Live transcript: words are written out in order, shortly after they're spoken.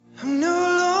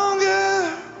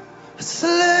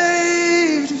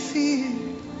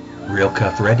Real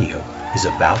Cuff Radio is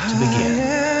about to begin.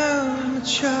 I am a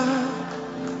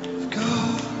child of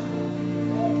God.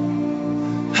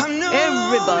 I'm no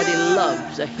Everybody longer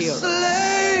loves a a hero.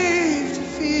 slave to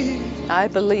fear. I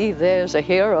believe there's a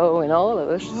hero in all of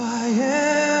us. I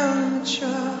am a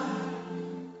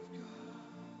child.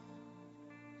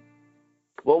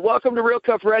 Well, welcome to Real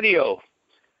Cuff Radio.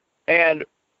 And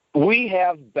we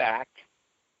have back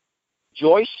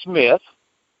Joyce Smith,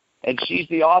 and she's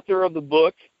the author of the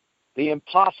book, The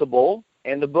Impossible,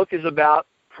 and the book is about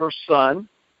her son.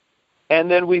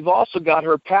 And then we've also got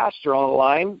her pastor on the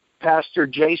line, Pastor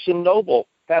Jason Noble.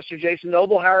 Pastor Jason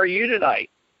Noble, how are you tonight?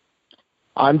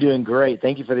 I'm doing great.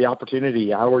 Thank you for the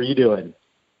opportunity. How are you doing?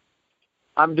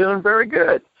 I'm doing very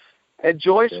good. And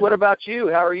Joyce, Good. what about you?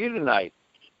 How are you tonight?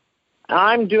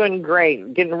 I'm doing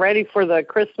great. Getting ready for the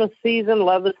Christmas season.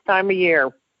 Love this time of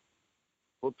year.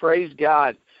 Well, praise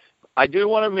God. I do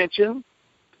want to mention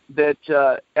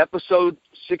that episode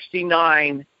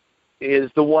 69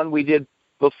 is the one we did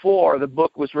before the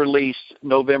book was released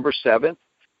November 7th.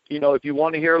 You know, if you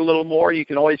want to hear a little more, you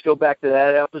can always go back to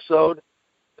that episode.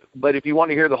 But if you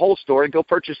want to hear the whole story, go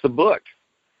purchase the book.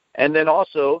 And then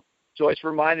also, Joyce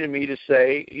reminded me to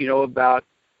say, you know, about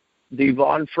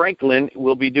Devon Franklin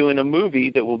will be doing a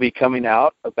movie that will be coming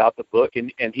out about the book,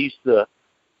 and he's the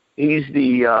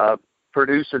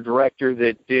producer director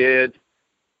that did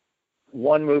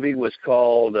one movie was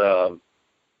called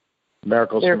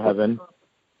Miracles from Heaven.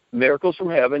 Miracles from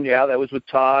Heaven. Yeah, that was with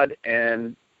Todd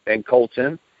and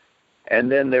Colton,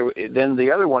 and then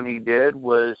the other one he did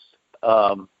was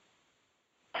Heaven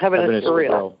is for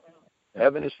real.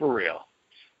 Heaven is for real.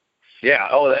 Yeah.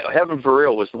 Oh, Heaven for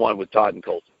Real was the one with Todd and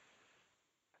Colton.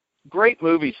 Great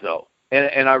movies, though,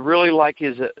 and I really like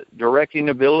his directing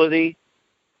ability.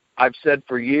 I've said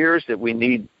for years that we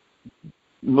need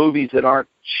movies that aren't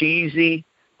cheesy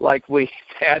like we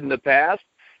had in the past,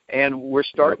 and we're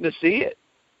starting to see it.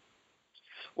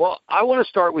 Well, I want to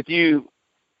start with you,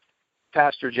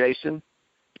 Pastor Jason.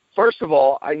 First of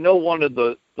all, I know one of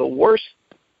the worst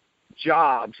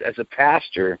jobs as a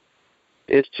pastor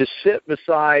is to sit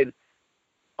beside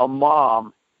a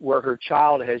mom where her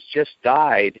child has just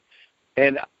died,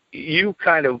 and you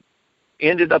kind of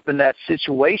ended up in that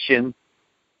situation.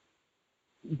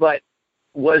 But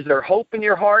was there hope in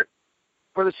your heart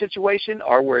for the situation,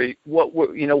 or what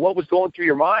was going through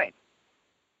your mind?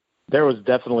 There was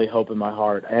definitely hope in my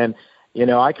heart. And, you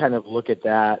know, I kind of look at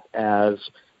that as,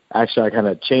 actually I kind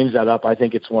of changed that up. I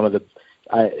think it's one of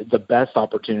the best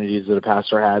opportunities that a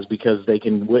pastor has because they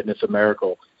can witness a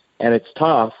miracle. And it's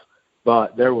tough,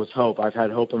 but there was hope. I've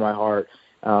had hope in my heart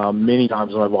many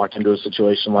times when I've walked into a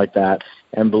situation like that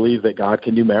and believe that God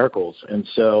can do miracles. And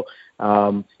so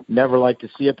never like to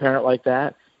see a parent like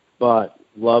that, but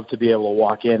love to be able to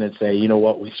walk in and say, you know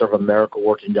what, we serve a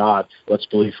miracle-working God. Let's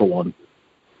believe for one.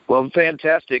 Well,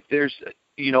 fantastic. There's,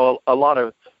 you know, I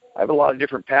have a lot of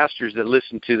different pastors that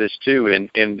listen to this too,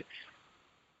 and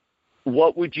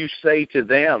what would you say to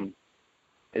them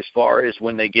as far as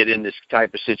when they get in this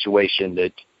type of situation?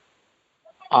 That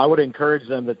I would encourage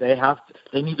them that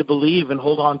they need to believe and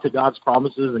hold on to God's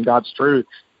promises and God's truth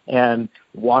and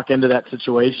walk into that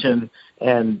situation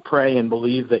and pray and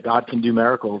believe that God can do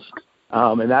miracles.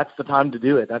 And that's the time to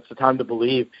do it. That's the time to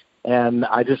believe. And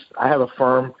I have a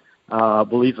firm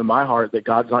belief in my heart that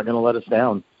God's not going to let us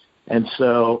down. And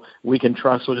so we can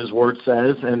trust what his word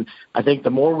says. And I think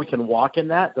the more we can walk in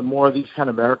that, the more of these kind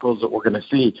of miracles that we're going to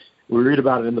see. We read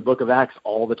about it in the book of Acts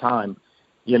all the time,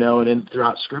 you know, and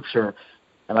throughout Scripture.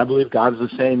 And I believe God's the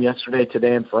same yesterday,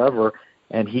 today, and forever,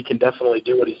 and he can definitely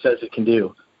do what he says he can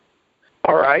do.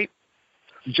 All right.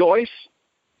 Joyce,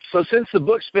 so since the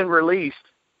book's been released,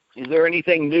 is there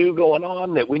anything new going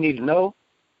on that we need to know?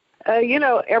 You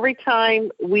know, every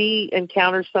time we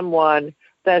encounter someone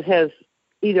that has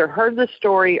either heard the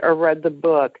story or read the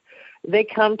book, they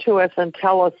come to us and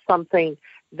tell us something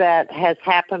that has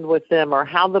happened with them or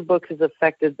how the book has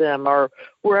affected them, or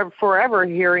we're forever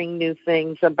hearing new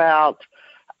things about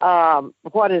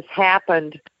what has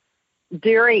happened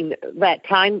during that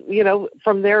time, you know,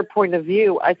 from their point of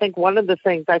view. I think one of the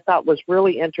things I thought was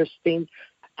really interesting,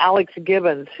 Alex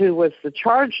Gibbons, who was the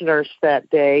charge nurse that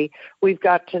day, we've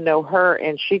got to know her,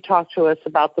 and she talked to us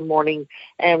about the morning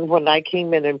and when I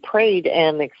came in and prayed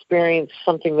and experienced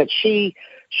something that she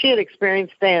had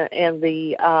experienced, and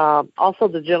the also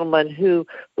the gentleman who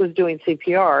was doing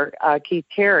CPR, Keith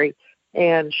Terry,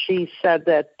 and she said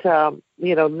that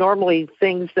you know, normally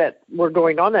things that were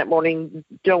going on that morning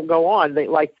don't go on.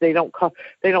 They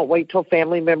don't wait till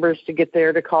family members to get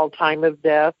there to call time of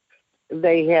death.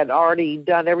 They had already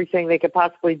done everything they could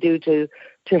possibly do to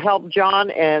help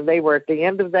John, and they were at the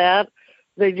end of that.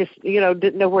 they just,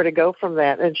 didn't know where to go from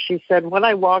that. And she said, when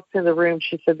I walked in the room,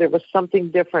 she said, there was something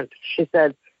different. She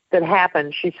said, that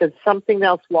happened. She said, something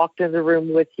else walked in the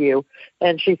room with you.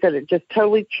 And she said, it just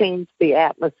totally changed the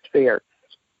atmosphere.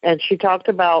 And she talked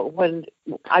about when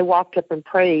I walked up and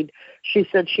prayed, she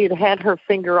said she had her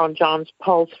finger on John's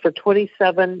pulse for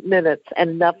 27 minutes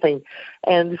and nothing.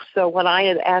 And so when I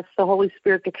had asked the Holy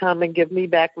Spirit to come and give me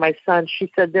back my son,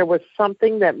 she said there was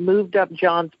something that moved up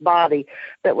John's body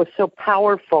that was so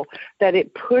powerful that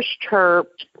it pushed her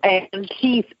and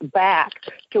Keith back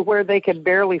to where they could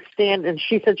barely stand. And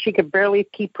she said she could barely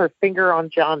keep her finger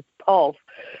on John's pulse.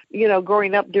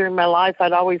 Growing up during my life,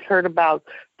 I'd always heard about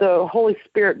the Holy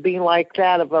Spirit being like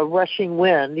that of a rushing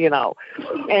wind,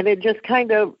 and it just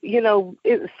kind of,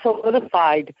 it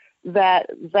solidified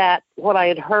that what I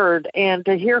had heard. And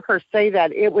to hear her say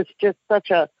that, it was just such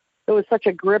a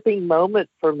gripping moment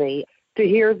for me to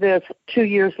hear this 2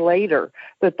 years later,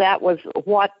 that was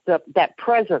what that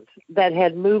presence that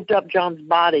had moved up John's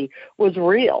body was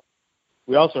real.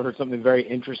 We also heard something very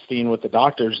interesting with the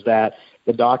doctors, that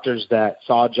the doctors that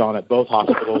saw John at both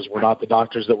hospitals were not the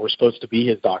doctors that were supposed to be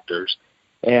his doctors.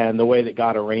 And the way that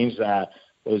God arranged that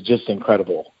was just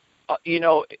incredible.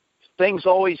 Things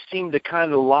always seem to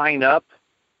kind of line up.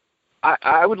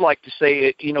 I would like to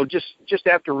say, just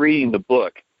after reading the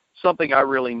book, something I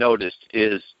really noticed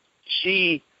is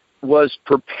she was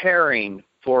preparing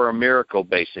for a miracle,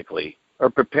 basically, or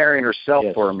preparing herself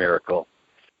for a miracle.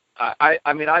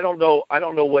 I mean, I don't know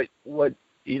what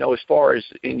as far as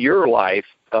in your life,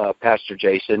 Pastor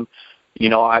Jason,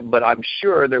 but I'm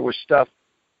sure there was stuff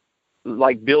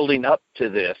like building up to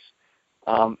this,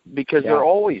 because there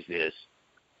always is.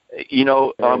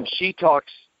 She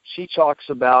talks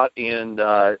about in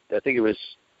I think it was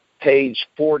page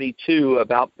 42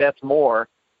 about Beth Moore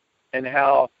and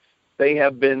how they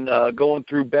have been going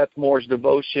through Beth Moore's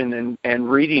devotion and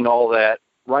reading all that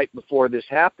right before this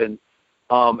happened.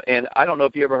 And I don't know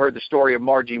if you ever heard the story of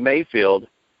Margie Mayfield.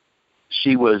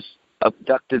 She was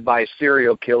abducted by a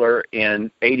serial killer in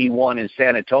 '81 in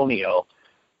San Antonio.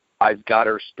 I've got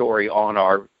her story on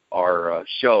our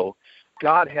show.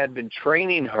 God had been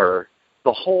training her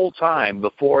the whole time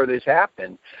before this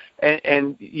happened.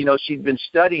 And she'd been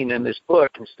studying in this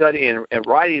book and studying and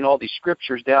writing all these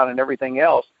scriptures down and everything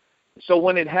else. So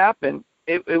when it happened,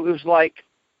 it was like,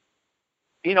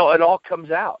 it all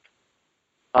comes out.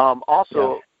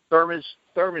 Thurman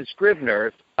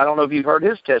Scribner, I don't know if you've heard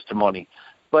his testimony,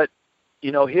 but,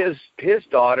 his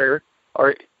daughter,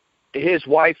 or his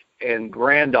wife and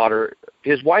daughter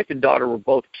were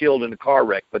both killed in a car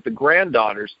wreck, but the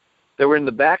granddaughters that were in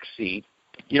the back seat,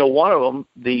 one of them,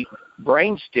 the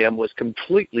brainstem was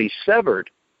completely severed,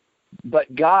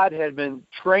 but God had been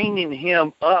training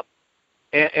him up,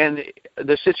 and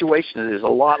the situation is a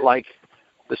lot like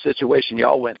the situation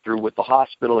y'all went through with the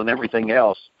hospital and everything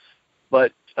else.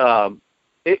 But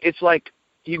it's like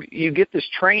you get this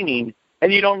training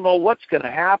and you don't know what's going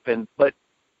to happen, but,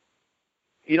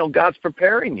 God's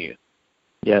preparing you.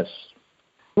 Yes.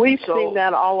 We've seen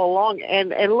that all along.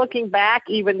 And looking back,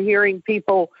 even hearing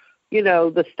people,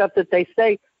 the stuff that they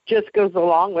say just goes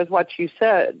along with what you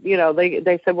said.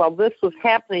 They said, well, this was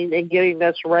happening and getting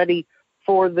us ready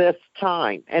for this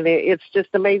time. And it's just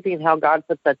amazing how God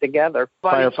put that together.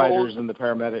 Firefighters and the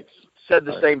paramedics said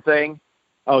the same thing.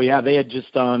 Oh, yeah. They had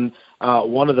just done,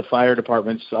 one of the fire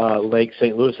departments, Lake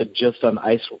St. Louis, had just done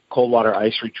cold water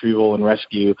ice retrieval and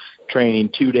rescue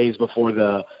training 2 days before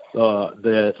the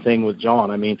thing with John.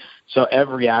 I mean, so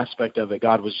every aspect of it,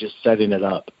 God was just setting it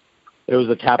up. It was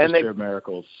a tapestry of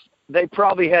miracles. They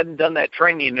probably hadn't done that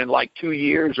training in like 2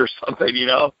 years or something,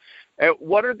 And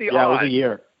what are the odds? Yeah, it was a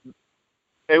year.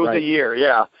 It was a year,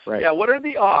 yeah. Right. Yeah, what are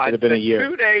the odds it had been that a year.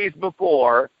 2 days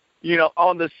before, it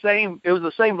was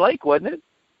the same lake, wasn't it?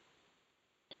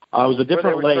 It was a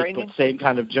different lake, training? but same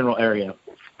kind of general area.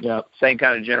 Yeah. Same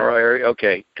kind of general area.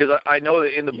 Okay, because I know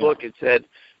that in the book it said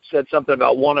something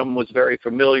about one of them was very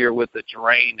familiar with the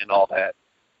terrain and all that.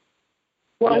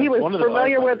 Well, he was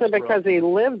familiar with it because he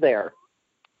lived there.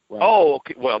 Right. Oh,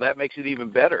 okay. Well, that makes it even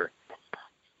better.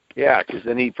 Yeah, because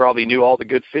then he probably knew all the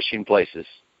good fishing places.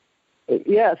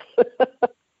 Yes.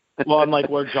 Well, unlike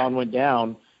where John went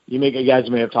down, you guys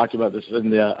may have talked about this in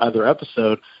the other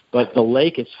episode, but the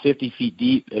lake is 50 feet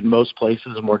deep in most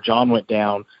places, and where John went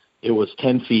down, it was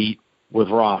 10 feet with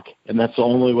rock, and that's the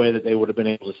only way that they would have been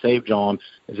able to save John,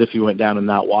 is if he went down in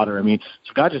that water. I mean,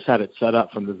 so God just had it set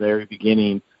up from the very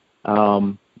beginning.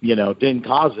 Didn't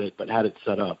cause it, but had it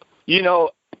set up.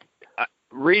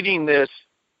 Reading this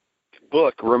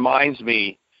book reminds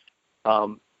me,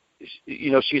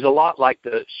 she's a lot like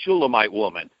the Shulamite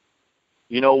woman,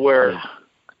 where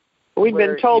We've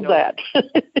where, been told that.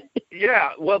 Yeah,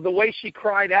 well, the way she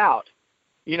cried out,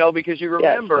 because you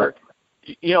remember,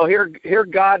 here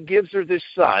God gives her this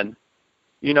son,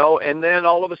 and then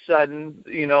all of a sudden,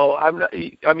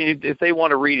 if they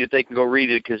want to read it, they can go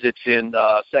read it because it's in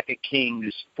 2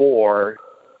 Kings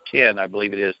 4:10, I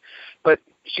believe it is. But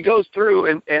she goes through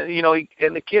and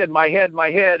the kid, my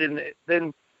head, and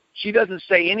then she doesn't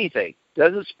say anything,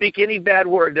 doesn't speak any bad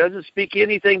word, doesn't speak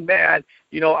anything bad.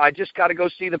 I just got to go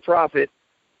see the prophet.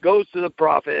 Goes to the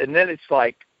prophet, and then it's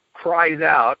like cries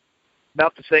out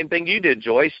about the same thing you did,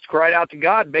 Joyce. Cried out to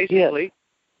God, basically.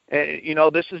 Yes.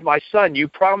 And this is my son. You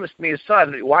promised me a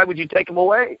son. Why would you take him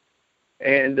away?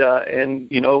 And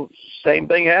same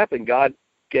thing happened. God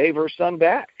gave her son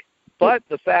back. But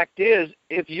the fact is,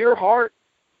 if you're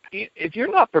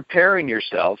not preparing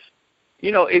yourself,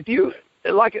 if you're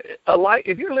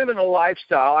living a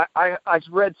lifestyle. I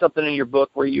read something in your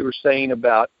book where you were saying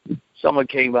about someone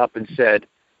came up and said,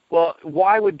 well,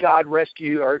 why would God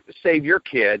rescue or save your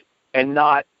kid and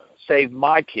not save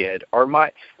my kid or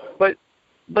my? But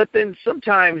then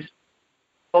sometimes,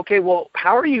 okay, well,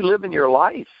 how are you living your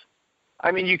life?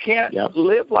 I mean, you can't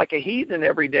live like a heathen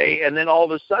every day and then all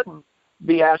of a sudden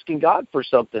be asking God for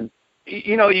something.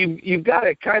 You've got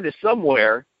to kind of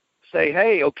somewhere say,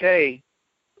 hey, okay.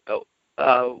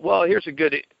 Well, here's a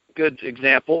good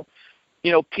example.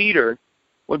 Peter.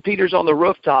 When Peter's on the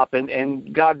rooftop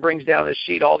and God brings down a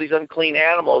sheet, all these unclean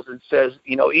animals, and says,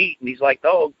 eat. And he's like,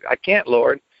 no, I can't,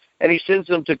 Lord. And he sends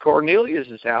them to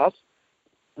Cornelius' house.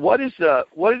 What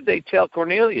did they tell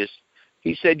Cornelius?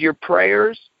 He said, your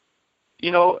prayers,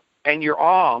 and your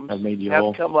alms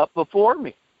have come up before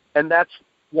me. And that's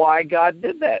why God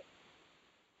did that.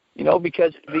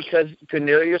 Because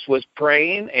Cornelius was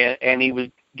praying and he was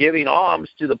giving alms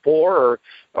to the poor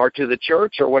or to the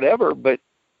church or whatever, but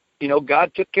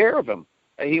God took care of him.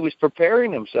 He was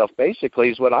preparing himself, basically,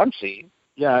 is what I'm seeing.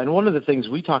 Yeah, and one of the things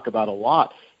we talk about a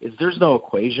lot is there's no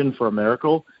equation for a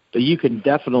miracle, but you can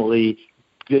definitely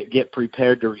get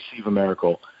prepared to receive a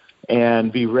miracle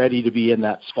and be ready to be in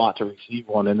that spot to receive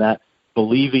one. And that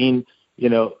believing,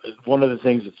 one of the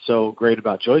things that's so great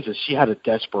about Joyce is she had a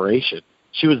desperation.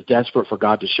 She was desperate for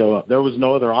God to show up. There was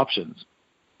no other options.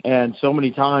 And so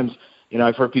many times,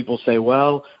 I've heard people say,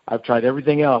 well, I've tried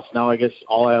everything else. Now I guess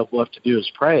all I have left to do is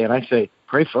pray. And I say,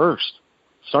 pray first.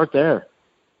 Start there.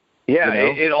 Yeah,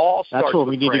 it all starts That's where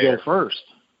we need prayer. to go first.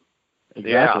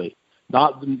 Exactly. Yeah.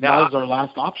 Not as our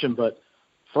last option, but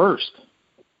first.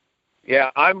 Yeah,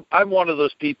 I'm one of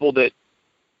those people that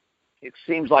it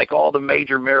seems like all the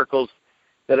major miracles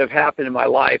that have happened in my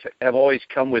life have always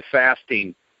come with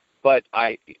fasting. But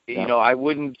I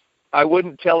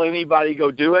wouldn't tell anybody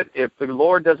go do it. If the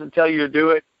Lord doesn't tell you to do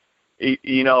it,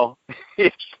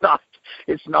 it's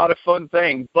not a fun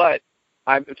thing. But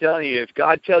I'm telling you, if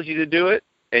God tells you to do it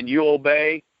and you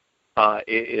obey,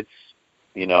 it's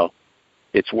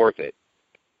worth it.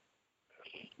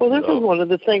 Well, this is one of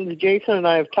the things Jason and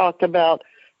I have talked about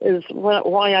is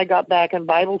why I got back in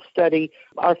Bible study.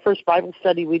 Our first Bible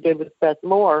study we did with Beth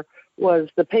Moore was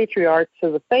the patriarchs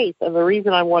of the faith. And the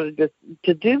reason I wanted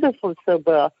to do this one so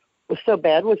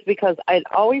bad was because I'd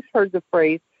always heard the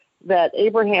phrase that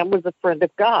Abraham was a friend of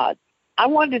God. I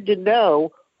wanted to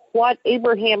know what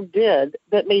Abraham did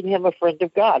that made him a friend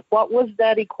of God. What was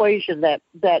that equation that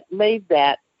made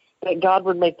that God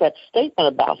would make that statement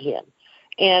about him?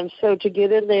 And so to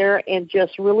get in there and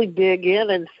just really dig in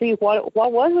and see what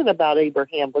was it about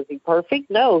Abraham? Was he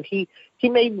perfect? No, he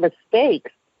made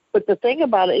mistakes. But the thing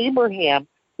about Abraham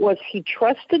was he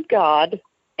trusted God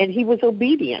and he was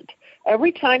obedient.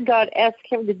 Every time God asked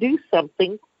him to do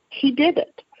something, he did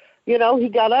it. He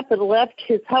got up and left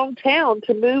his hometown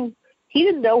to move. He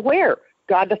didn't know where.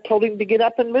 God told him to get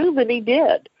up and move, and he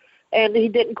did. And he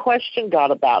didn't question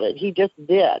God about it. He just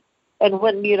did. And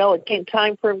when, it came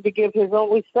time for him to give his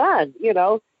only son,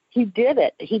 he did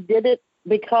it. He did it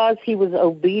because he was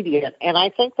obedient. And I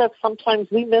think that sometimes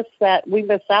we miss that. We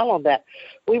miss out on that.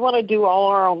 We want to do all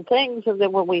our own things, and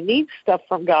then when we need stuff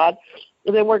from God,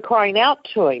 then we're crying out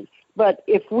to him. But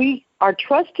if we are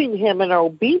trusting him and are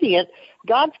obedient,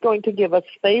 God's going to give us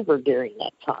favor during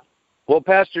that time. Well,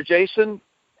 Pastor Jason,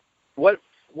 what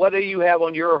do you have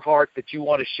on your heart that you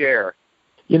want to share?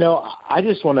 I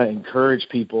just want to encourage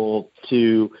people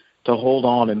to hold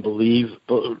on and believe,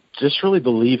 just really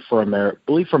believe for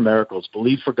miracles,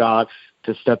 believe for God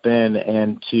to step in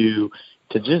and to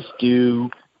just do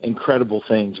incredible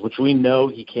things, which we know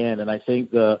he can. And I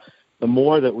think the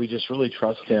more that we just really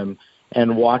trust him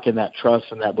and walk in that trust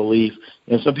and that belief.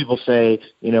 Some people say,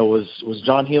 was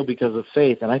John healed because of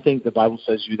faith? And I think the Bible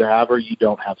says you either have or you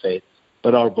don't have faith.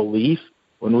 But our belief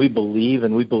when we believe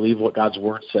and we believe what God's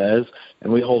word says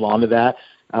and we hold on to that,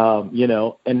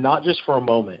 and not just for a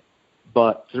moment,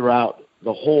 but throughout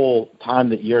the whole time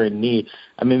that you're in need.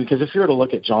 I mean, because if you were to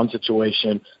look at John's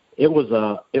situation, it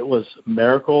was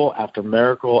miracle after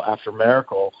miracle after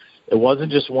miracle. It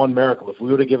wasn't just one miracle. If we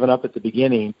would have given up at the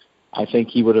beginning, I think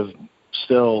he would have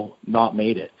still not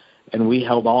made it. And we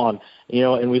held on,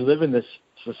 and we live in this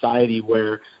society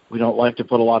where we don't like to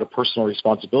put a lot of personal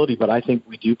responsibility, but I think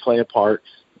we do play a part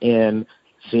in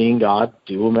seeing God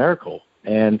do a miracle.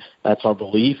 And that's our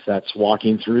belief. That's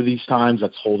walking through these times.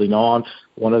 That's holding on.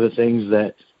 One of the things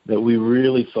that we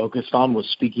really focused on was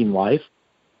speaking life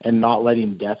and not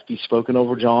letting death be spoken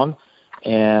over John.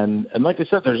 And like I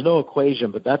said, there's no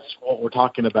equation, but that's what we're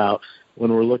talking about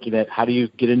when we're looking at how do you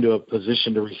get into a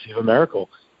position to receive a miracle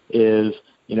is,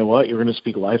 you know what, you're going to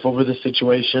speak life over the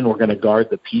situation. We're going to guard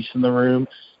the peace in the room.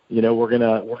 We're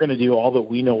going to do all that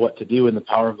we know what to do in the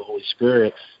power of the Holy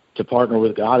Spirit to partner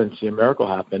with God and see a miracle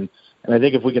happen. And I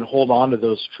think if we can hold on to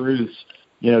those truths,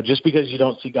 just because you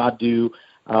don't see God do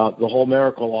the whole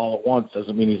miracle all at once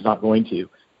doesn't mean he's not going to.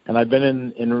 And I've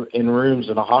been in rooms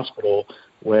in a hospital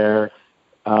where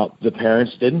the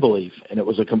parents didn't believe, and it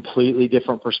was a completely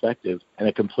different perspective and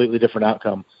a completely different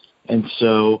outcome. And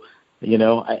so,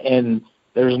 and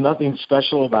there's nothing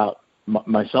special about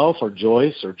myself or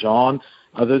Joyce or John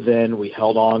other than we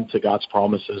held on to God's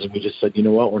promises, and we just said, you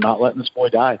know what, we're not letting this boy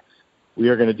die. We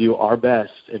are going to do our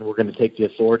best, and we're going to take the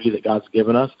authority that God's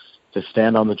given us to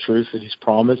stand on the truth that he's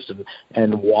promised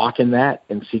and walk in that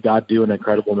and see God do an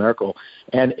incredible miracle.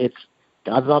 And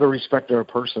God's not a respecter of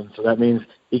person, so that means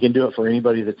he can do it for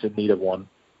anybody that's in need of one.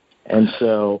 And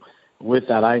so with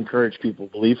that, I encourage people,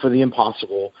 believe for the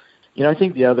impossible. I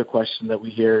think the other question that we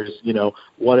hear is,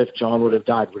 what if John would have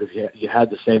died? Would have you had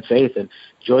the same faith? And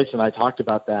Joyce and I talked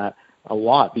about that a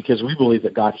lot because we believe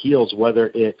that God heals, whether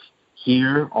it's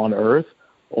here on earth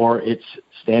or it's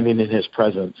standing in his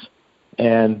presence.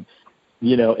 And,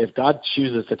 if God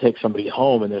chooses to take somebody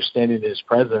home and they're standing in his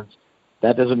presence,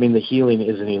 that doesn't mean the healing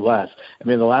is any less. I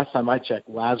mean, the last time I checked,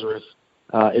 Lazarus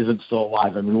isn't still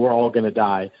alive. I mean, we're all going to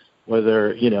die,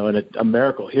 whether, and a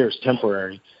miracle here is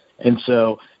temporary. And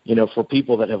so, for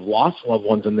people that have lost loved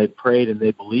ones and they prayed and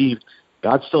they believed,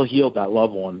 God still healed that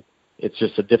loved one. It's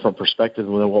just a different perspective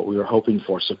than what we were hoping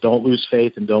for. So don't lose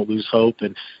faith and don't lose hope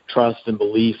and trust and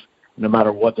belief no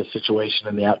matter what the situation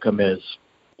and the outcome is.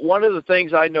 One of the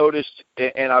things I noticed,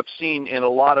 and I've seen in a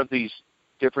lot of these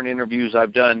different interviews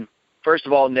I've done, first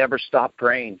of all, never stop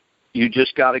praying. You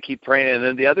just got to keep praying. And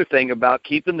then the other thing about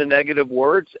keeping the negative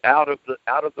words out of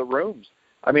the rooms.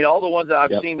 I mean, all the ones that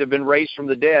I've seen that have been raised from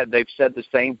the dead, they've said the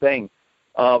same thing.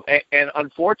 And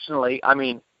unfortunately, I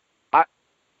mean,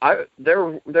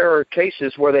 there are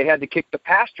cases where they had to kick the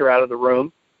pastor out of the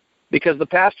room because the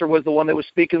pastor was the one that was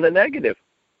speaking the negative.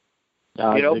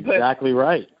 Exactly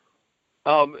right.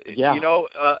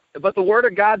 But the Word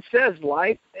of God says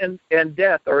life and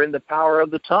death are in the power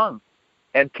of the tongue.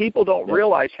 And people don't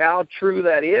realize how true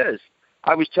that is.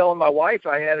 I was telling my wife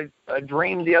I had a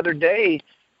dream the other day,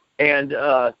 and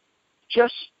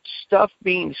just stuff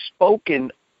being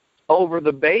spoken over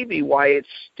the baby while it's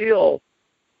still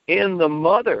in the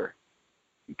mother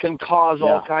can cause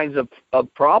all kinds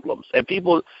of problems. And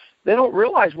people, they don't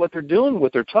realize what they're doing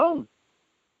with their tongue.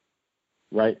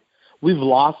 Right. We've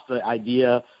lost the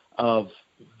idea of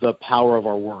the power of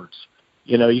our words.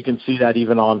 You can see that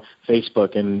even on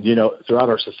Facebook and, throughout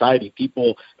our society,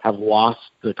 people have lost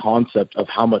the concept of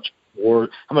how much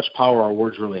power our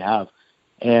words really have.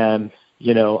 And,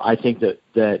 I think that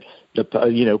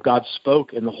God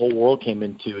spoke and the whole world came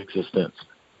into existence.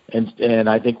 And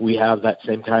I think we have that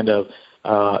same kind of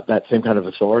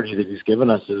authority that he's given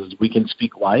us is we can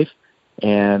speak life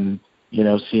and,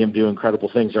 see him do incredible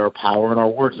things. There are power in our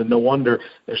words. And no wonder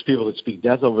there's people that speak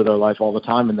death over their life all the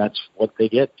time, and that's what they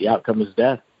get. The outcome is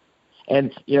death.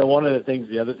 And, one of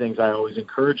the other things I always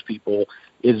encourage people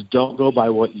is don't go by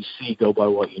what you see, go by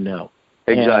what you know.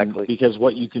 Exactly. And because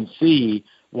what you see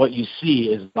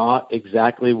is not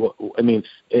exactly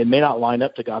it may not line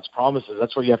up to God's promises.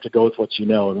 That's where you have to go with what you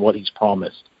know and what he's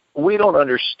promised. We don't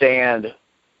understand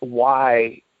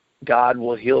why God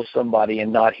will heal somebody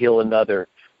and not heal another.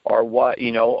 Or what,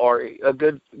 or a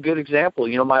good example,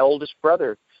 my oldest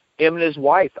brother, him and his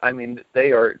wife, I mean,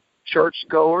 they are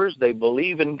churchgoers. They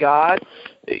believe in God,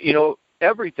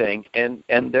 everything. And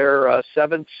their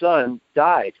seventh son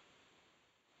died.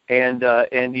 And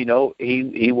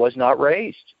he was not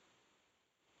raised.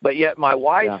 But yet my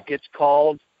wife gets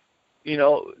called,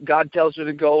 God tells her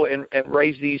to go and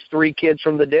raise these 3 kids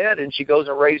from the dead. And she goes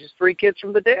and raises 3 kids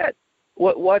from the dead.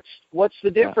 What's the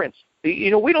difference?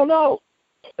 We don't know.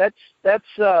 That's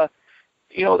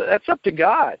that's up to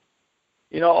God.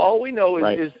 All we know is,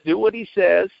 Right. is do what he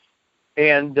says,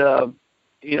 and,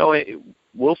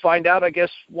 we'll find out, I guess,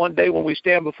 one day when we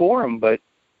stand before him. But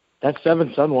that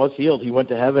seventh son was healed. He went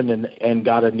to heaven and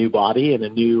got a new body and a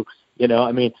new,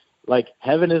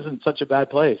 heaven isn't such a bad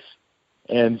place.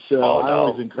 And so I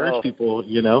always encourage people,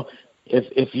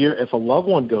 if a loved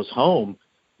one goes home,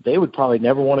 they would probably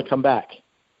never want to come back.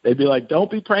 They'd be like,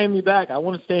 don't be praying me back. I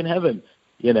want to stay in heaven.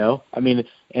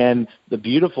 And the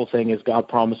beautiful thing is God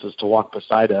promises to walk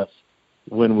beside us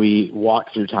when we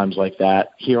walk through times like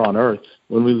that here on earth,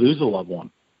 when we lose a loved one,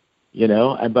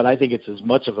 but I think it's as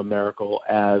much of a miracle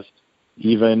as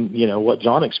even, what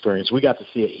John experienced. We got to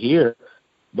see it here,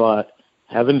 but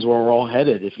heaven's where we're all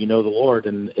headed if you know the Lord,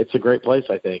 and it's a great place,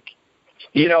 I think.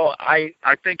 I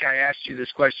think I asked you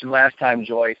this question last time,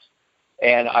 Joyce,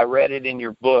 and I read it in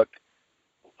your book,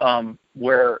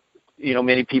 where,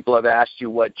 many people have asked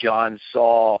you what John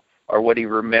saw or what he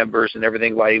remembers and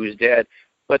everything while he was dead.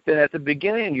 But then at the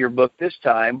beginning of your book this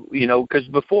time, because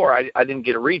before I didn't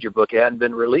get to read your book, it hadn't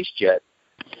been released yet,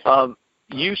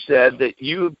 you said that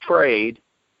you prayed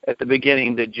at the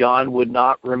beginning that John would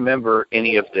not remember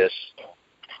any of this.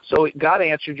 So God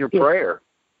answered your prayer.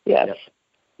 Yes.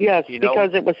 Yes,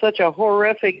 because it was such a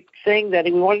horrific thing that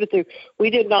he wanted to. We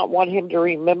did not want him to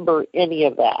remember any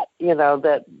of that.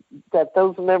 That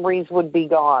those memories would be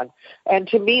gone. And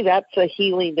to me, that's a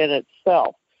healing in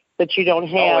itself. That you don't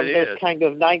have those kind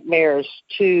of nightmares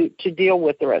to deal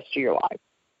with the rest of your life.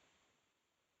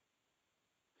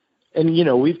 And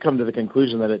we've come to the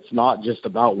conclusion that it's not just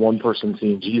about one person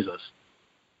seeing Jesus,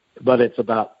 but it's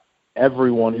about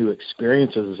everyone who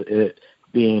experiences it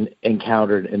being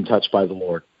encountered and touched by the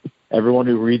Lord. Everyone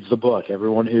who reads the book,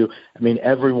 everyone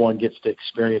gets to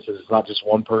experience it. It's not just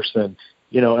one person,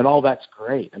 and all that's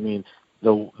great.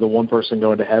 The one person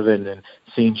going to heaven and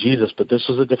seeing Jesus, but this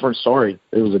was a different story.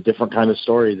 It was a different kind of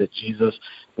story that Jesus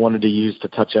wanted to use to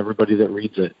touch everybody that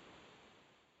reads it.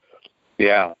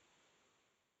 Yeah.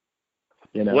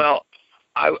 Well,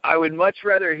 I would much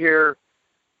rather hear,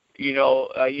 you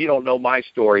don't know my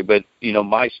story, but,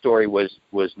 my story was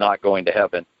not going to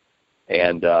heaven.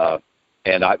 And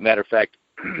matter of fact,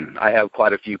 I have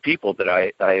quite a few people that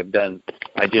I have done.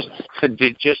 I just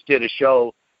did a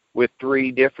show with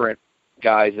 3 different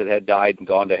guys that had died and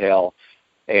gone to hell.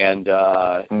 And,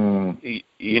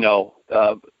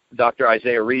 Dr.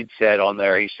 Isaiah Reed said on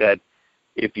there, he said,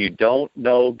 if you don't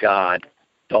know God,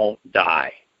 don't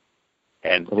die.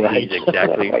 And right.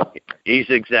 he's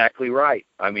exactly right.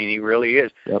 He really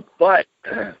is. Yep. But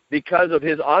because of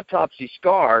his autopsy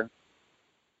scar,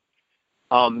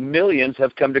 millions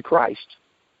have come to Christ.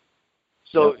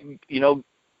 So,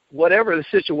 whatever the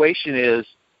situation is,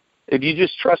 if you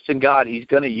just trust in God, he's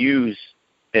going to use,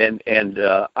 I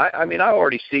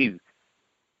already see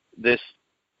this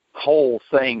whole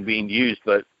thing being used,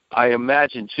 but I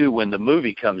imagine, too, when the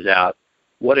movie comes out,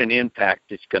 what an impact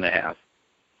it's going to have.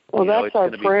 Well, that's our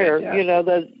prayer,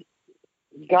 that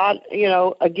God,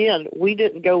 again, we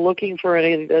didn't go looking for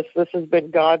any of this. This has been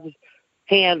God's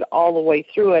hand all the way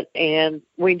through it, and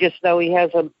we just know he has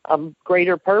a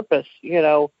greater purpose,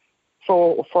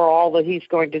 for all that he's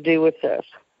going to do with this.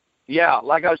 Yeah,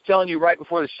 like I was telling you right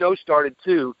before the show started,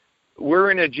 too,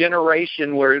 we're in a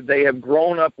generation where they have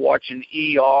grown up watching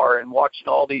ER and watching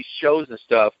all these shows and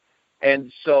stuff,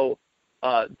 and so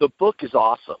the book is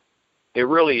awesome. It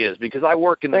really is, because I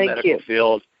work in the medical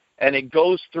field, and it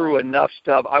goes through enough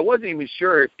stuff. I wasn't even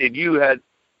sure if you had,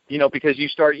 because you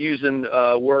start using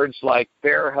words like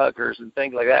bear huggers and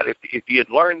things like that, if you had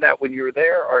learned that when you were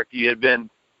there, or if you had been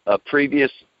a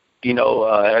previous,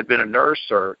 had been a nurse,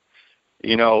 or,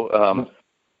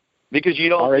 because you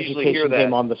don't Our usually hear that.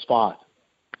 Came on the spot.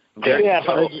 Yeah.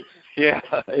 Yeah.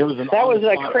 It was that was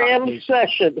a crammed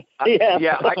session. Yeah.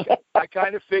 Yeah, I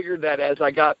kind of figured that as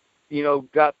I got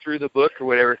through the book or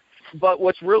whatever. But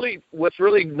what's really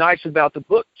nice about the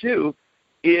book too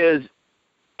is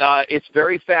it's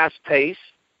very fast paced.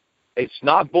 It's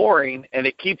not boring, and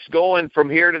it keeps going from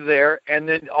here to there. And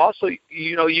then also,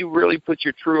 you really put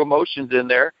your true emotions in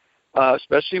there,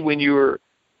 especially when you were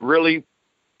really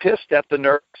pissed at the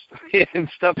nurse and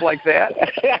stuff like that.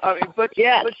 But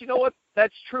you know what?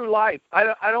 That's true life.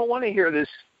 I don't want to hear this.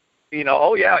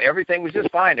 Oh yeah, everything was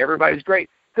just fine. Everybody's great,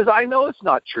 because I know it's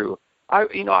not true.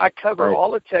 I cover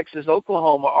all of Texas,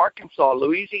 Oklahoma, Arkansas,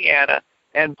 Louisiana,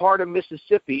 and part of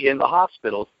Mississippi in the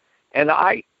hospitals. And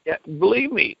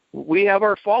believe me, we have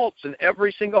our faults in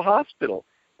every single hospital,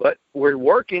 but we're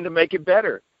working to make it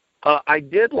better.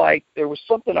 There was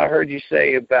something I heard you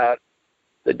say about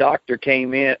the doctor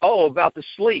came in. Oh, about the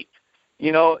sleep.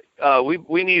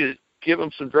 We need give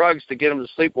him some drugs to get him to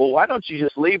sleep. Well, why don't you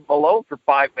just leave him alone for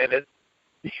 5 minutes,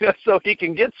 so he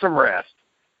can get some rest?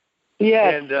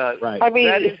 Yes. And Right. I mean,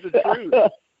 that is the truth.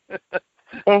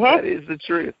 That is the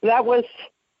truth.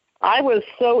 I was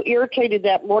so irritated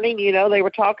that morning. They were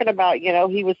talking about,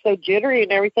 he was so jittery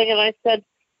and everything. And I said,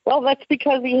 well, that's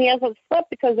because he hasn't slept,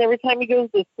 because every time he goes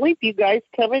to sleep, you guys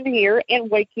come in here and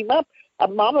wake him up. A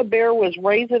mama bear was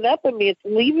raising up in me. It's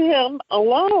leave him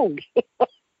alone.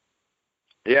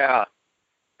 Yeah.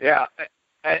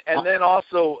 And then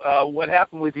also what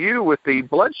happened with you with the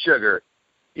blood sugar,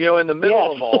 in the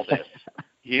middle of all this,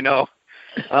 Yeah.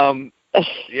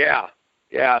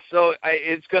 So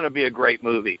it's going to be a great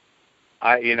movie.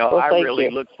 I really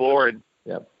look forward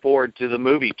to the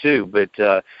movie too. But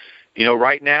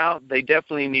right now they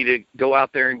definitely need to go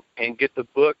out there and get the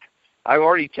book. I've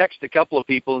already texted a couple of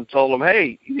people and told them,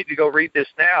 hey, you need to go read this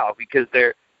now, because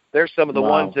they're some of the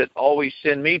ones that always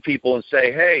send me people and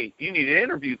say, hey, you need to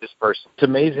interview this person. It's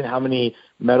amazing how many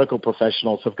medical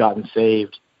professionals have gotten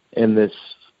saved in the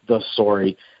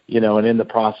story, and in the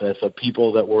process of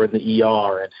people that were in the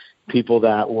ER and people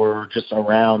that were just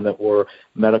around that were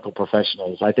medical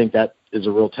professionals. I think that is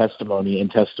a real testimony and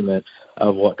testament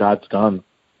of what God's done.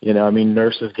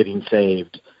 Nurses getting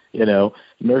saved,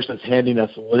 nurses handing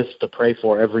us a list to pray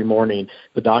for every morning.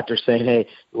 The doctor saying, hey,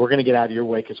 we're going to get out of your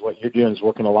way because what you're doing is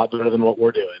working a lot better than what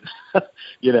we're doing.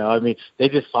 They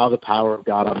just saw the power of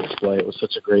God on display. It was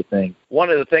such a great thing. One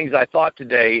of the things I thought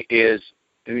today is,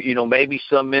 maybe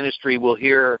some ministry will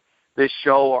hear this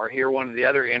show or hear one of the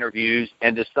other interviews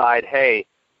and decide, hey,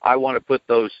 I want to put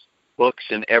those books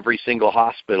in every single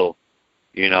hospital,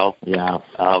 Yeah.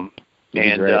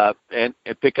 And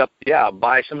pick up,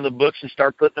 buy some of the books and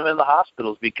start putting them in the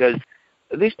hospitals, because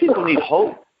these people need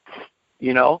hope.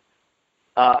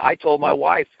 I told my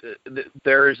wife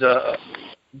there's a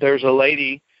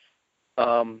lady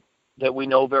that we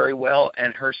know very well,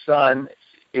 and her son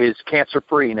is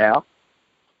cancer-free now.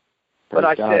 But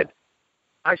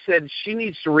I said, she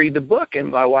needs to read the book.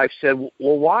 And my wife said,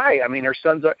 well, why? I mean, her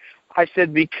sons are. I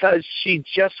said, because she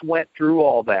just went through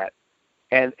all that.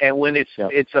 And when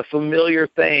it's a familiar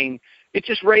thing, it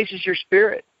just raises your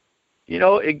spirit.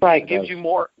 It gives you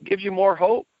more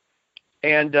hope.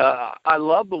 And I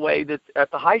love the way that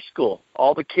at the high school,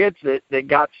 all the kids that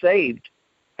got saved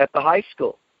at the high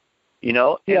school, and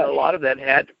a lot of that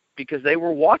had because they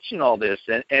were watching all this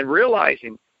and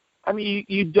realizing. I mean,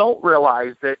 you don't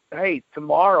realize that, hey,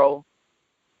 tomorrow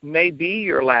may be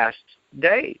your last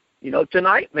day.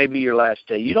 Tonight may be your last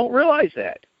day. You don't realize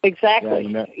that. Exactly.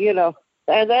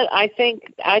 And that I think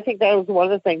that was one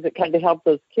of the things that kind of helped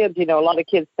those kids. A lot of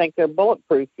kids think they're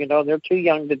bulletproof. They're too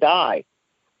young to die.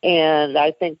 And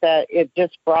I think that it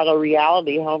just brought a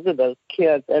reality home to those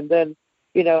kids. And then,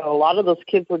 a lot of those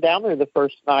kids were down there the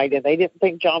first night, and they didn't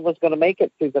think John was going to make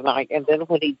it through the night. And then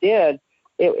when he did,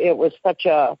 it was such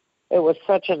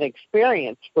an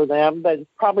experience for them, but it's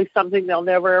probably something they'll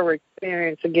never ever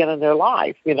experience again in their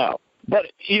life, But,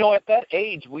 at that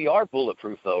age, we are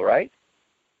bulletproof, though, right?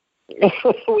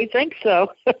 We think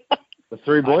so. The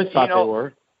three boys thought they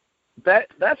were.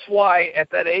 That's why at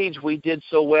that age we did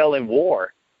so well in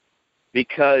war,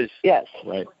 because yes,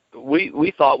 right.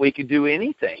 We thought we could do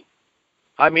anything.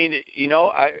 I mean, now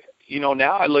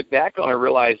I look back on it and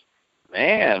realize,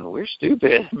 man, we're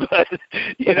stupid, but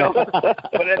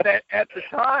but at the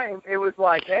time it was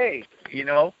like, hey,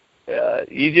 you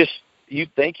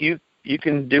think you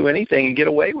can do anything and get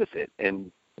away with it, and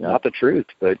not the truth.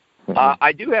 But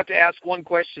I do have to ask one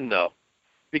question though,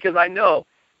 because I know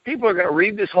people are going to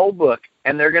read this whole book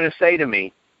and they're going to say to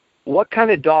me, what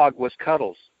kind of dog was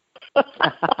Cuddles?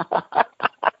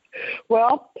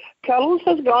 Well, Cuddles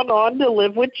has gone on to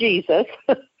live with Jesus.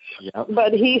 Yep.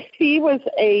 But he was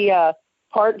a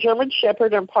part German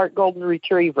Shepherd and part Golden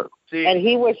Retriever. See, and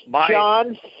he was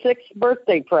John's 6th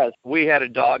birthday present. We had a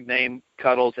dog named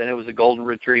Cuddles, and it was a Golden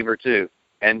Retriever too.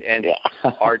 And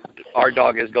our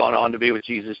dog has gone on to be with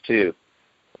Jesus too.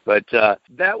 But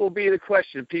that will be the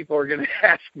question people are going to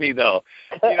ask me, though.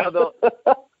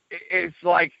 It's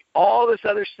like all this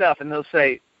other stuff, and they'll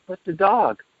say, "But the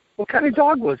dog? What kind of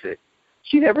dog was it?"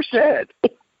 She never said. We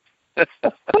did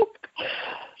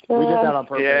that on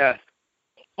purpose. Yeah.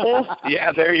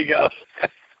 Yeah, there you go.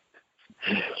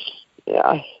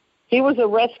 Yeah. He was a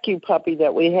rescue puppy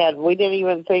that we had. We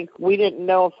didn't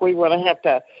know if we were going to have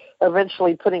to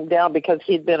eventually put him down because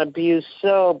he'd been abused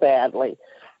so badly.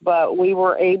 But we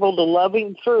were able to love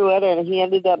him through it, and he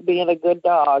ended up being a good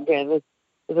dog. And as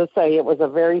I say, it was a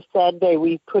very sad day.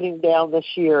 We put him down this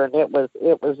year, and it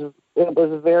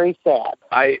was very sad.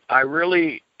 I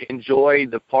really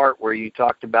enjoyed the part where you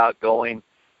talked about going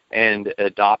and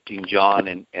adopting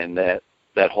John and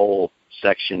that whole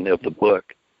section of the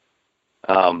book.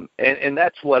 And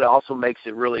that's what also makes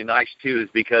it really nice too, is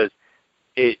because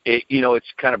it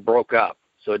it's kind of broke up,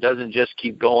 so it doesn't just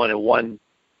keep going in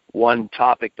one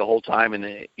topic the whole time, and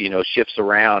it shifts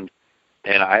around.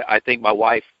 And I think my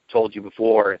wife told you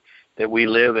before that we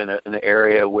live in an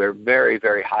area where very,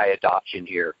 very high adoption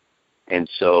here, and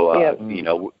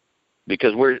so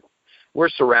because we're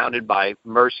surrounded by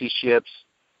Mercy Ships,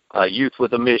 Youth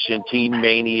with a Mission, Teen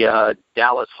Mania,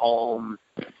 Dallas Home,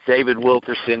 David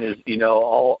Wilkerson is,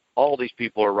 all these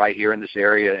people are right here in this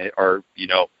area, are,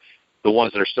 the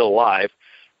ones that are still alive.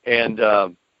 And,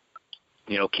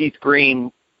 Keith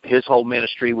Green, his whole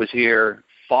ministry was here,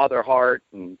 Father Hart,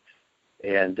 and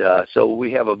so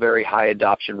we have a very high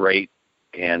adoption rate,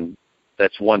 and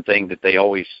that's one thing that they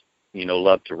always,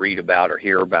 love to read about or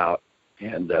hear about.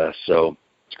 And so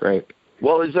it's great.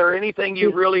 Well, is there anything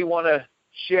you really want to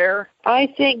share?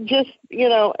 I think just,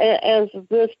 as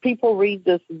this people read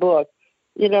this book,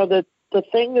 that the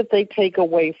thing that they take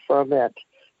away from it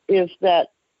is that,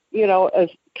 as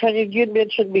kind of you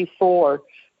mentioned before,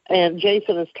 and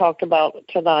Jason has talked about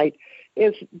tonight,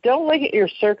 is don't look at your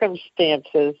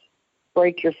circumstances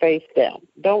break your faith down.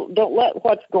 Don't let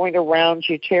what's going around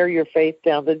you tear your faith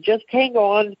down. But just hang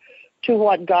on to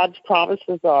what God's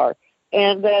promises are.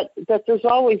 And that there's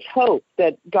always hope,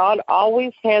 that God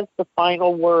always has the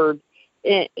final word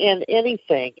in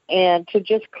anything, and to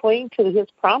just cling to his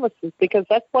promises, because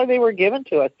that's why they were given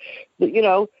to us.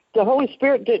 The Holy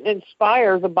Spirit didn't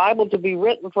inspire the Bible to be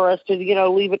written for us to,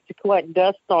 leave it to collect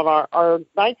dust on our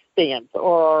nightstands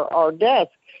or our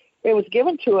desk. It was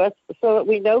given to us so that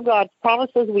we know God's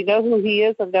promises, we know who he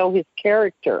is, and know his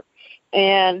character.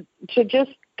 And to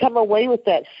just come away with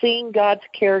that, seeing God's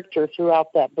character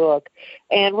throughout that book.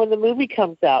 And when the movie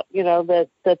comes out,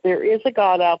 that there is a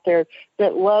God out there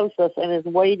that loves us and is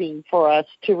waiting for us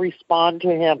to respond to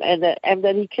him, and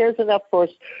that he cares enough for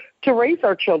us to raise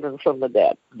our children from the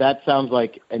dead. That sounds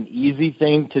like an easy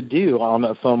thing to do on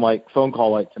a phone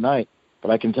call like tonight, but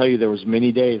I can tell you there was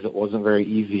many days it wasn't very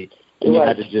easy. And you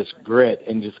had to just grit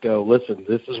and just go, listen,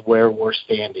 this is where we're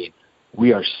standing.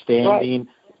 We are standing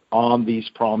on these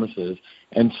promises.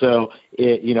 And so,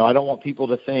 I don't want people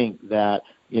to think that,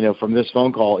 from this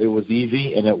phone call, it was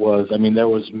easy. And it was, there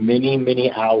was many,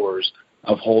 many hours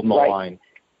of holding the line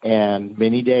and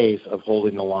many days of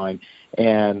holding the line.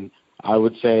 And I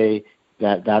would say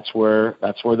that that's where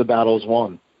the battle is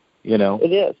won.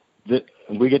 It is.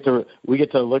 We get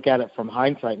to look at it from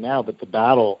hindsight now, but the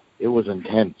battle, it was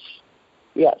intense.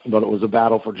 Yes. But it was a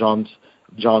battle for John's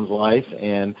life,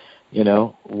 and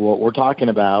what we're talking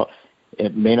about,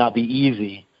 it may not be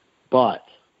easy, but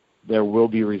there will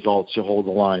be results. You hold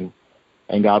the line,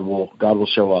 and God will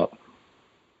show up.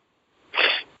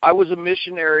 I was a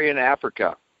missionary in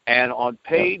Africa, and on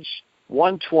page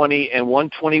 120 and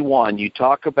 121, you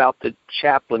talk about the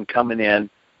chaplain coming in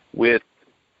with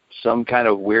some kind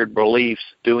of weird beliefs,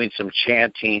 doing some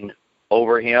chanting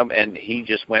over him, and he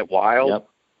just went wild. Yep.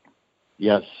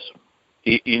 Yes.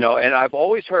 And I've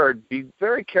always heard, be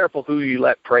very careful who you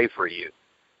let pray for you.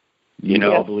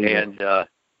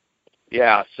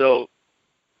 So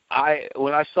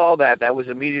when I saw that was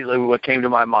immediately what came to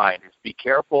my mind, is be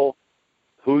careful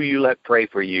who you let pray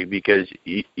for you, because,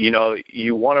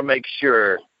 you want to make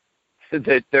sure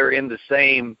that they're in the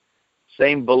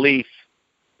same belief,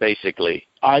 basically.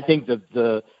 I think that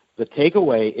the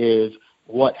takeaway is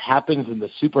what happens in the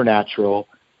supernatural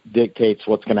dictates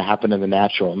what's going to happen in the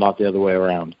natural, not the other way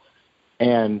around.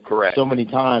 And correct. So many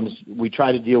times we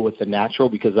try to deal with the natural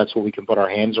because that's what we can put our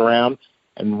hands around,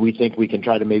 and we think we can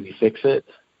try to maybe fix it.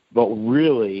 But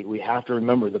really, we have to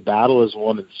remember the battle is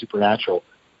won in the supernatural,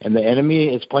 and the enemy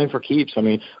is playing for keeps.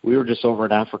 We were just over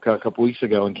in Africa a couple weeks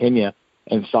ago in Kenya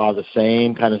and saw the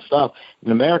same kind of stuff.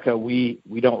 In America, we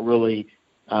don't really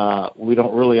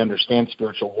understand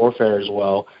spiritual warfare as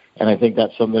well. And I think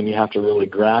that's something you have to really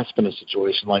grasp in a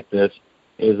situation like this,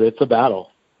 is it's a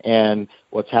battle. And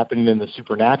what's happening in the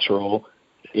supernatural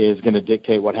is going to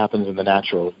dictate what happens in the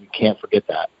natural. You can't forget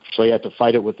that. So you have to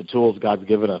fight it with the tools God's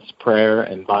given us, prayer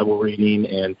and Bible reading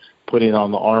and putting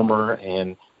on the armor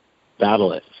and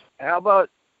battle it. How about,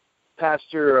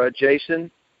 Pastor Jason,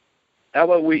 how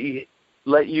about we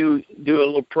let you do a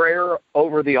little prayer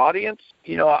over the audience?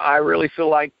 I really feel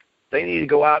like they need to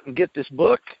go out and get this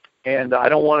book. And I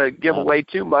don't want to give away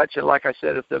too much. And like I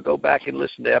said, if they'll go back and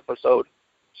listen to episode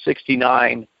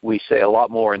 69, we say a lot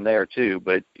more in there too,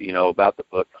 but, about the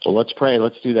book. So let's pray.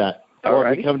 Let's do that. All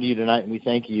Lord, we come to you tonight and we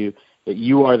thank you that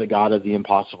you are the God of the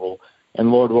impossible.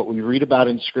 And Lord, what we read about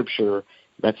in Scripture,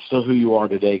 that's still who you are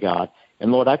today, God.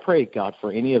 And, Lord, I pray, God,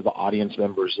 for any of the audience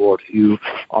members, Lord, who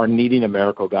are needing a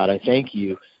miracle, God, I thank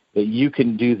you that you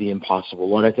can do the impossible.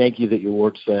 Lord, I thank you that your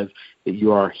word says that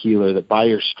you are a healer, that by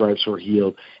your stripes we're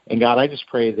healed. And, God, I just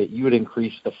pray that you would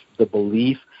increase the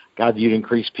belief, God, you'd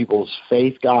increase people's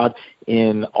faith, God,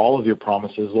 in all of your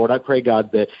promises. Lord, I pray,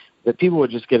 God, that people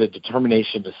would just get a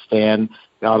determination to stand,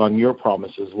 God, on your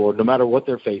promises, Lord, no matter what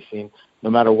they're facing, no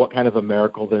matter what kind of a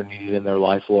miracle they're needing in their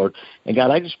life, Lord. And,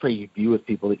 God, I just pray you be with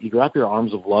people, that you wrap your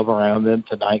arms of love around them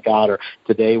tonight, God, or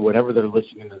today, whenever they're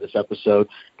listening to this episode.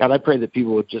 God, I pray that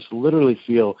people would just literally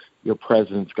feel your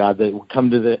presence, God, that would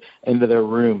come into their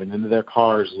room and into their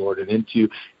cars, Lord, and into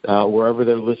wherever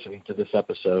they're listening to this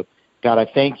episode. God, I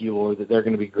thank you, Lord, that there are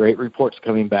going to be great reports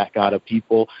coming back, God, of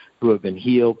people who have been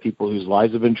healed, people whose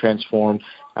lives have been transformed.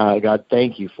 God,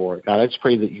 thank you for it. God, I just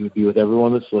pray that you would be with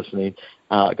everyone that's listening.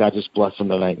 God, just bless them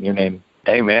tonight in your name.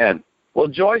 Amen. Well,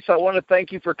 Joyce, I want to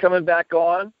thank you for coming back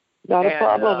on. Not a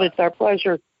problem. It's our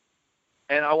pleasure.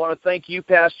 And I want to thank you,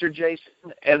 Pastor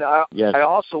Jason. And I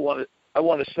also want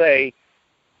to say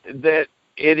that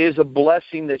it is a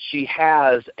blessing that she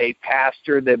has a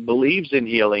pastor that believes in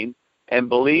healing and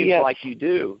believes like you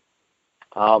do.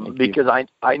 Because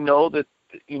I know that,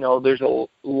 there's a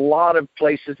lot of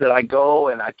places that I go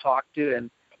and I talk to,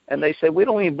 and they say, we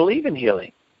don't even believe in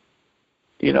healing.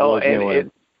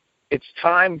 It's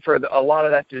time for a lot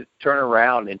of that to turn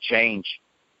around and change.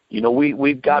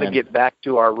 We've got to get back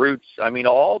to our roots. I mean,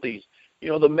 all these,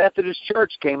 the Methodist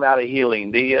Church came out of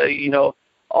healing.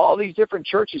 All these different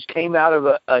churches came out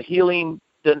of a healing,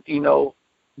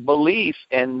 belief,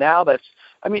 and now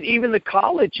even the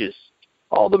colleges,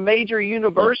 all the major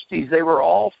universities, they were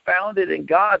all founded in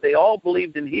God. They all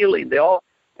believed in healing.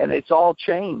 And it's all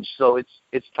changed. So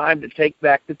it's time to take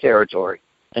back the territory.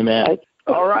 Amen.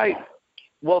 All right.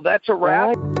 Well, that's a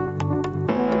wrap.